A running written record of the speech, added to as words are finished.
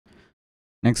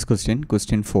Next question,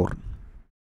 question 4.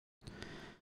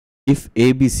 If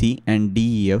A, B, C and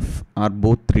D, E, F are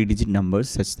both 3-digit numbers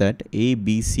such that A,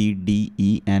 B, C, D,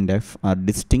 E and F are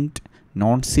distinct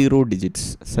non-zero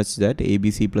digits such that A, B,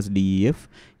 C plus D, E, F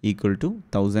equal to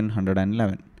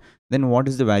 1111, then what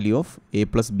is the value of A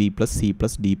plus B plus C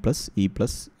plus D plus E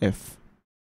plus F?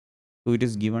 So it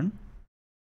is given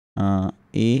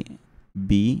A,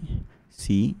 B,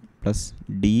 C plus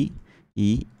D,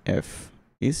 E, F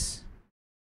is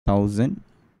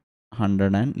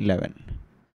 1111,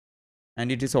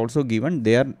 and it is also given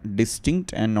they are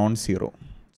distinct and non-zero.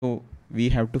 So we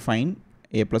have to find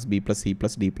A plus B plus C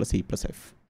plus D plus E plus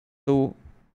F. So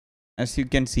as you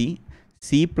can see,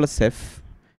 C plus F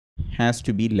has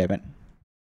to be 11.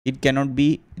 It cannot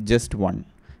be just 1,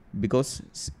 because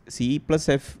C plus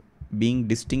F being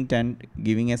distinct and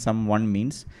giving a sum 1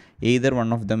 means either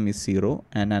one of them is 0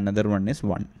 and another one is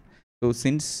 1. So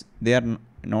since they are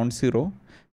non-zero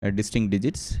distinct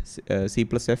digits, C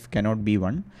plus F cannot be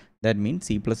 1. That means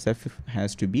C plus F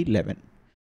has to be 11.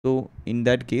 So in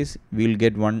that case, we'll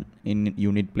get 1 in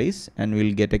unit place and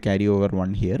we'll get a carryover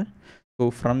 1 here. So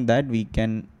from that we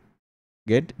can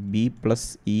get B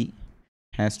plus E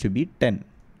has to be 10.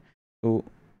 So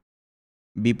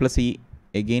B plus E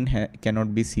again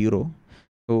cannot be 0.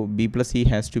 So B plus E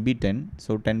has to be 10.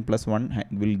 So 10 plus 1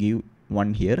 will give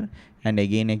 1 here, and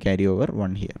again a carryover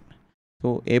 1 here.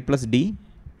 So A plus D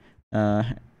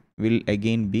will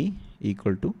again be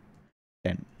equal to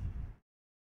 10.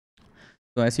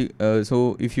 So as you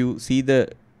so if you see the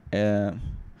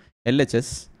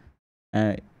LHS,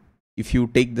 if you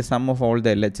take the sum of all the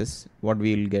LHS, what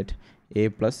we will get? A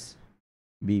plus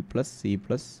B plus C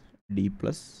plus D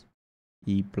plus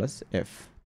E plus F.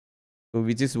 So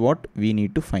which is what we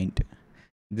need to find.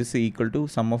 This is equal to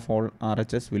sum of all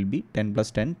RHS will be 10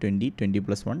 plus 10, 20, 20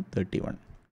 plus 1, 31.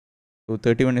 So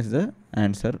 31 is the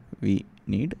answer we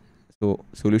need. So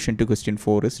solution to question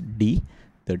 4 is D,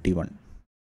 31.